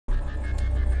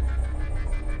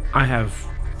I have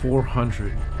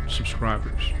 400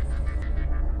 subscribers.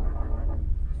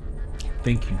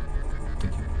 Thank you.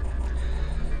 Thank you.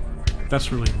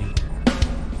 That's really neat.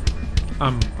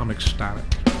 I'm ecstatic.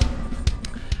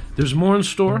 There's more in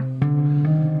store,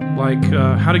 like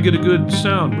how to get a good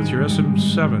sound with your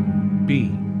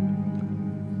SM7B.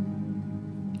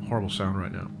 Horrible sound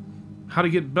right now. How to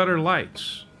get better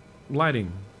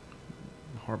lighting.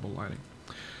 Horrible lighting.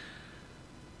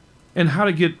 And how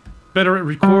to get better at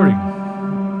recording,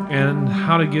 and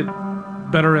how to get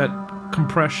better at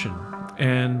compression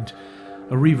and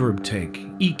a reverb take,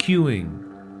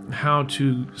 EQing, how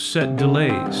to set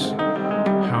delays,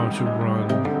 how to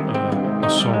run a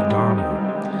Soldano,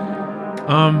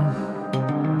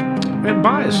 and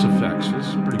bias effects. This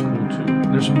is pretty cool too.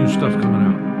 There's some new stuff coming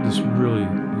out. This really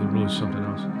something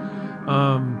else.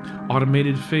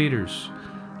 Automated faders.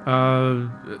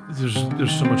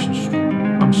 There's so much in store.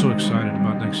 I'm so excited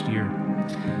about next year.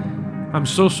 I'm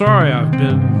so sorry I've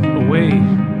been away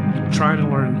trying to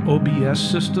learn an OBS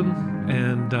system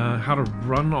and how to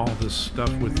run all this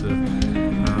stuff with the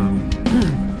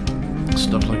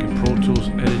stuff like a Pro Tools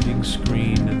editing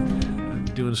screen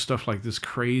and doing stuff like this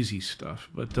crazy stuff.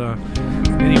 But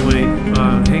anyway,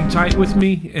 hang tight with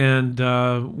me, and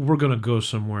we're gonna go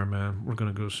somewhere, man. We're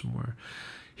gonna go somewhere.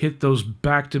 Hit those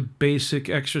back to basic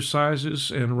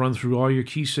exercises and run through all your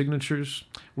key signatures.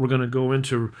 We're going to go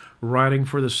into writing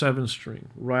for the 7-string,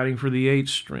 writing for the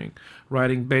 8-string,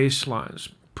 writing bass lines,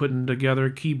 putting together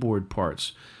keyboard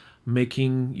parts,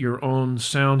 making your own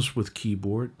sounds with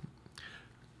keyboard,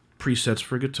 presets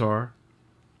for guitar,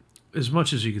 as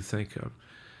much as you can think of.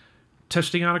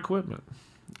 Testing out equipment.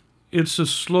 It's a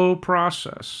slow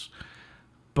process,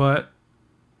 but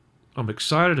I'm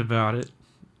excited about it.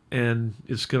 And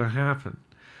it's going to happen.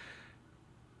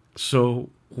 So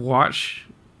watch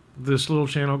this little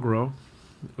channel grow,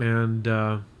 and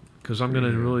because I'm going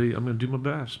to do my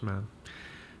best, man.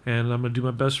 And I'm going to do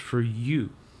my best for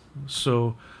you.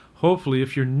 So hopefully,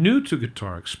 if you're new to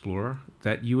Guitar Xplorer,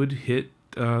 that you would hit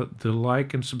the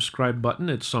like and subscribe button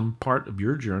at some part of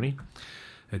your journey,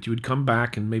 that you would come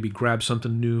back and maybe grab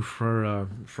something new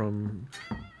from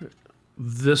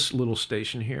this little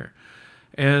station here.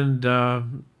 And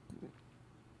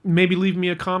maybe leave me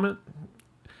a comment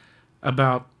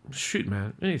about, shoot,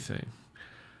 man, anything.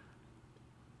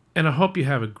 And I hope you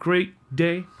have a great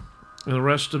day and the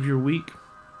rest of your week.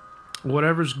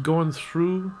 Whatever's going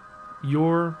through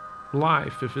your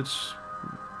life, if it's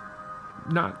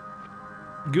not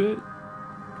good,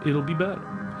 it'll be better.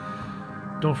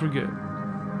 Don't forget,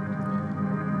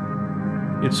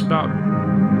 it's about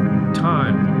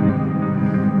time.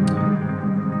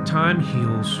 Time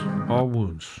heals all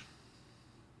wounds.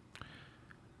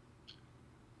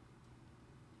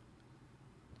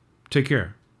 Take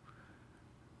care.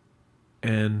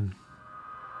 And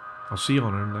I'll see you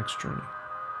on our next journey.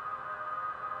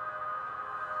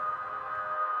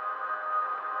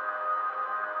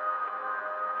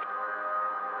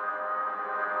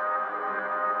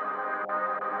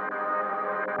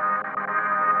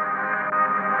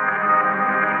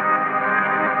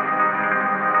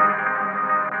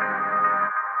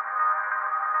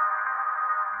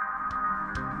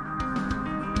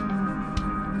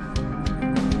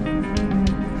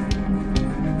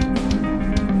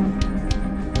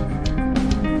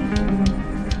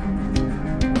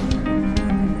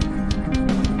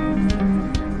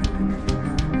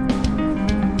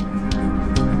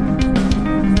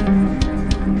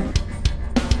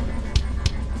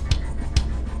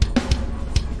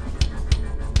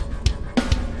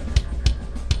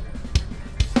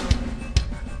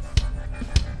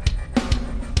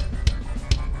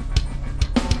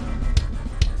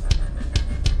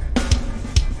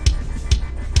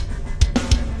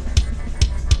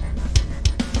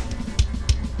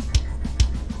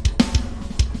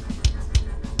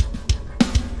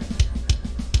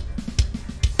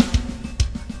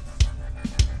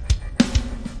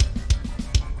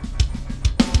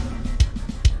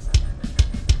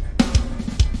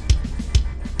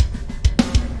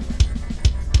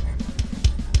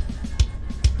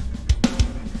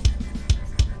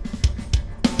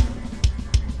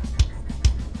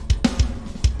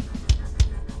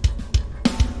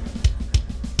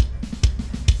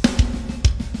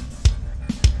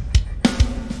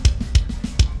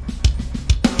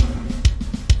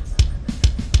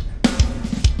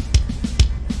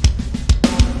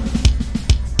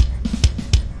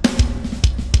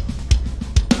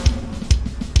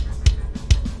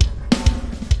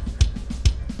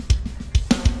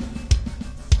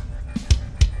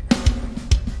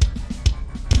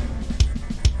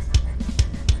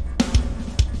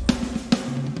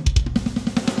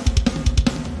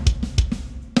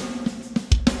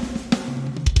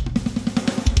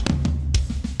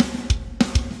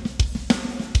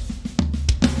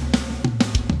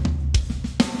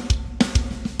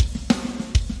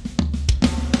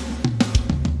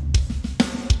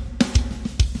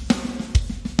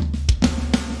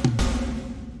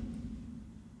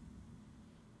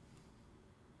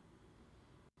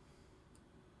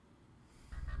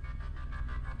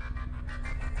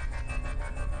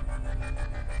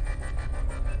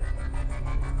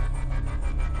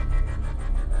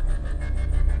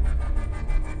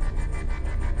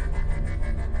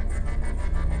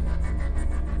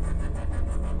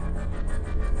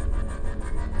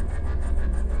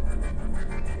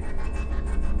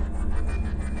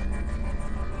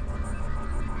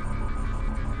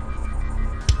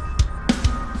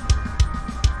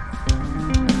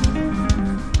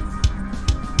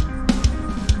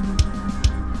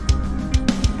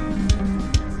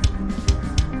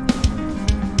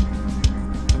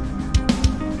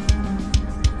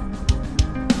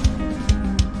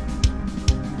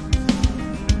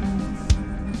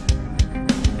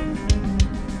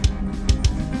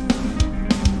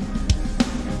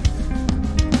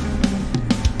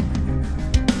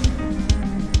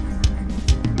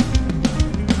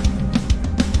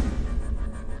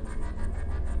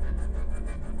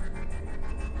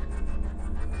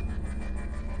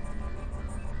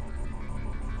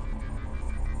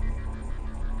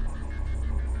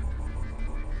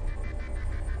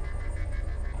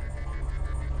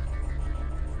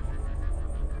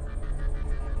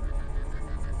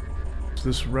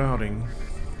 This routing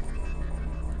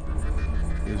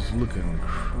is looking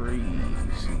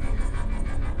crazy.